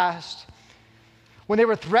to fast. When they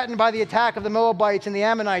were threatened by the attack of the Moabites and the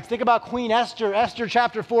Ammonites. Think about Queen Esther, Esther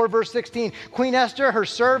chapter 4 verse 16. Queen Esther, her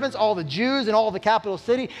servants, all the Jews and all the capital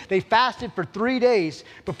city, they fasted for 3 days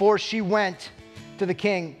before she went to the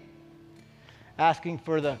king, asking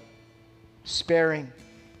for the sparing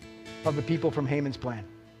of the people from Haman's plan.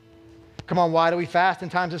 Come on, why do we fast in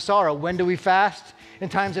times of sorrow? When do we fast? In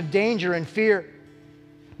times of danger and fear.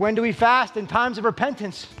 When do we fast? In times of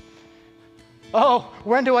repentance. Oh,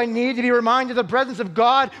 when do I need to be reminded of the presence of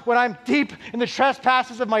God? When I'm deep in the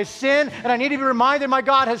trespasses of my sin, and I need to be reminded my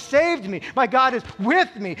God has saved me. My God is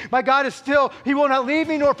with me. My God is still, He will not leave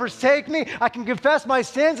me nor forsake me. I can confess my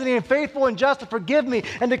sins, and He is faithful and just to forgive me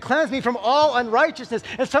and to cleanse me from all unrighteousness.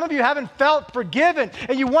 And some of you haven't felt forgiven,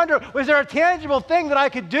 and you wonder, is there a tangible thing that I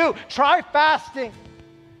could do? Try fasting.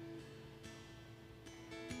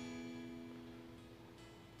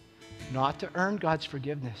 Not to earn God's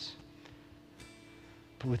forgiveness,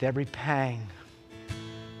 but with every pang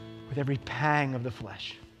of the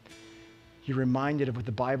flesh, you're reminded of what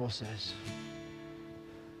the Bible says.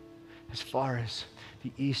 As far as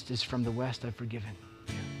the east is from the west, I've forgiven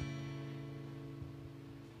you.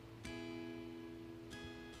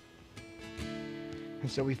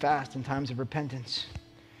 And so we fast in times of repentance.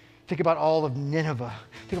 Think about all of Nineveh.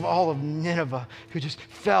 Think of all of Nineveh who just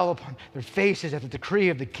fell upon their faces at the decree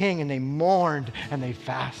of the king, and they mourned and they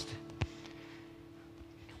fasted.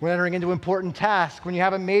 We're entering into important tasks. When you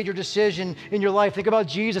have a major decision in your life, think about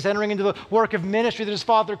Jesus entering into the work of ministry that his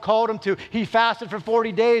Father called him to. He fasted for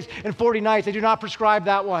 40 days and 40 nights. They do not prescribe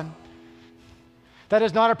that one. That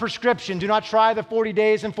is not a prescription. Do not try the 40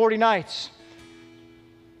 days and 40 nights.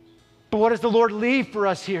 But what does the Lord leave for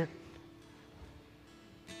us here?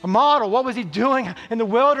 A model. What was he doing in the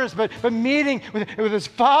wilderness but meeting with his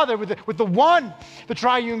Father, with the one, the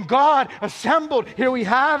triune God assembled. Here we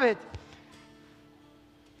have it.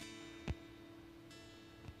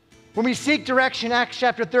 When we seek direction, Acts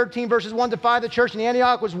chapter 13, verses 1 to 5, the church in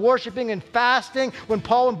Antioch was worshiping and fasting when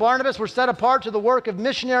Paul and Barnabas were set apart to the work of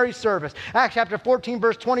missionary service. Acts chapter 14,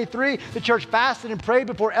 verse 23, the church fasted and prayed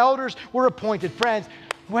before elders were appointed. Friends,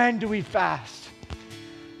 when do we fast?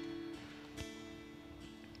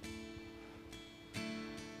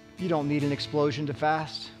 You don't need an explosion to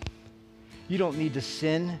fast. You don't need to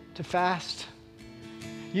sin to fast.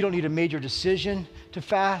 You don't need a major decision to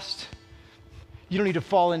fast. You don't need to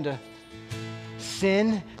fall into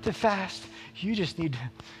sin to fast. You just need to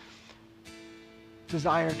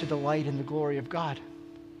desire to delight in the glory of God.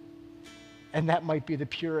 And that might be the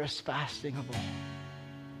purest fasting of all.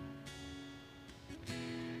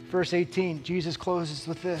 Verse 18, Jesus closes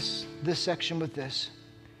with this section with this,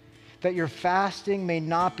 that your fasting may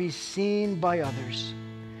not be seen by others,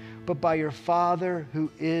 but by your Father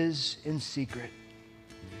who is in secret.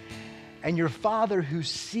 And your Father who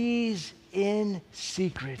sees in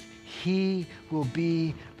secret, He will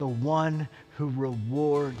be the one who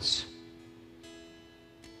rewards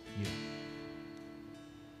you.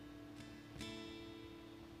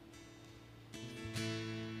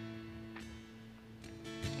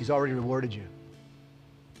 He's already rewarded you.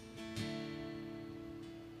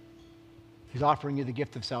 He's offering you the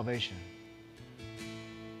gift of salvation.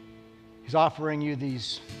 He's offering you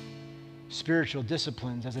these spiritual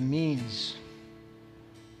disciplines as a means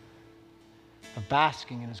of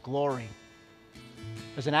basking in His glory,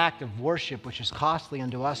 as an act of worship which is costly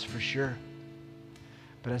unto us for sure.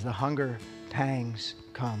 But as the hunger pangs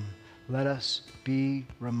come, let us be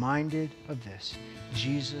reminded of this.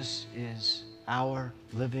 Jesus is our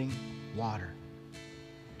living water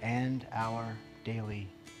and our daily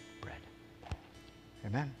bread.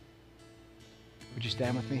 Amen. Would you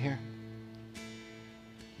stand with me here?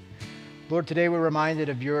 Lord, today we're reminded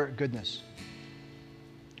of your goodness.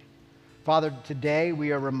 Father, today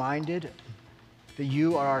we are reminded that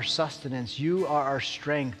you are our sustenance. You are our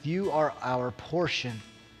strength. You are our portion.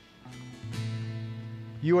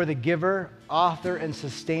 You are the giver, author, and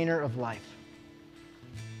sustainer of life.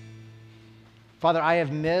 Father, I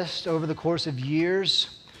have missed over the course of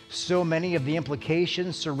years so many of the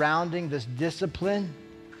implications surrounding this discipline,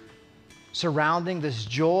 surrounding this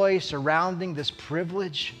joy, surrounding this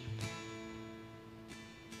privilege.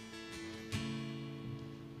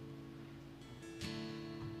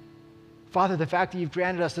 Father, the fact that you've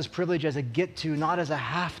granted us this privilege as a get to, not as a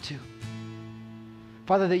have to.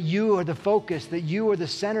 Father, that you are the focus, that you are the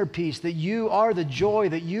centerpiece, that you are the joy,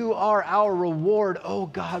 that you are our reward. Oh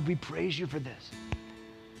God, we praise you for this.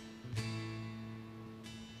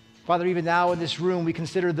 Father, even now in this room, we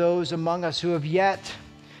consider those among us who have yet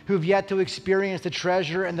to experience the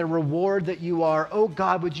treasure and the reward that you are. Oh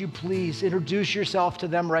God, would you please introduce yourself to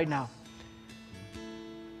them right now?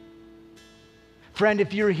 Friend,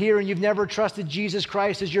 if you're here and you've never trusted Jesus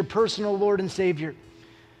Christ as your personal Lord and Savior,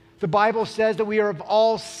 the Bible says that we have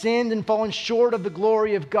all sinned and fallen short of the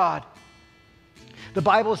glory of God. The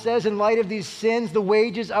Bible says in light of these sins, the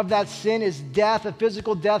wages of that sin is death, a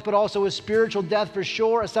physical death, but also a spiritual death for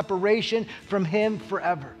sure, a separation from Him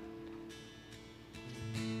forever.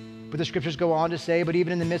 But the scriptures go on to say, but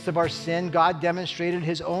even in the midst of our sin, God demonstrated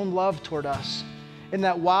His own love toward us, in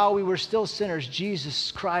that while we were still sinners,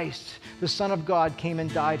 Jesus Christ, the Son of God, came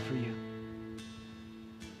and died for you.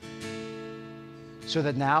 So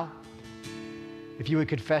that now, if you would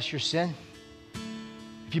confess your sin,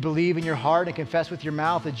 if you believe in your heart and confess with your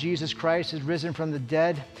mouth that Jesus Christ has risen from the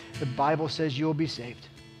dead, the Bible says you'll be saved.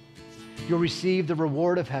 You'll receive the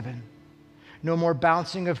reward of heaven. No more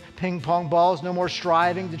bouncing of ping pong balls, no more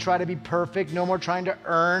striving to try to be perfect, no more trying to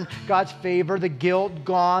earn God's favor, the guilt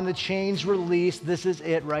gone, the chains released. This is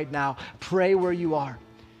it right now. Pray where you are.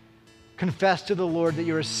 Confess to the Lord that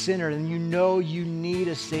you're a sinner and you know you need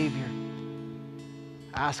a Savior.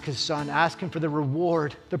 Ask His Son. Ask Him for the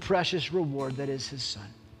reward, the precious reward that is His Son.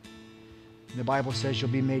 And the Bible says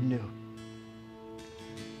you'll be made new.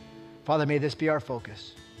 Father, may this be our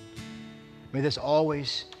focus. May this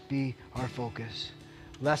always be our focus.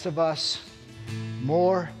 Less of us,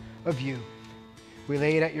 more of you. We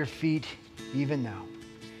lay it at your feet even now.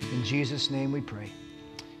 In Jesus' name we pray.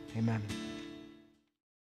 Amen.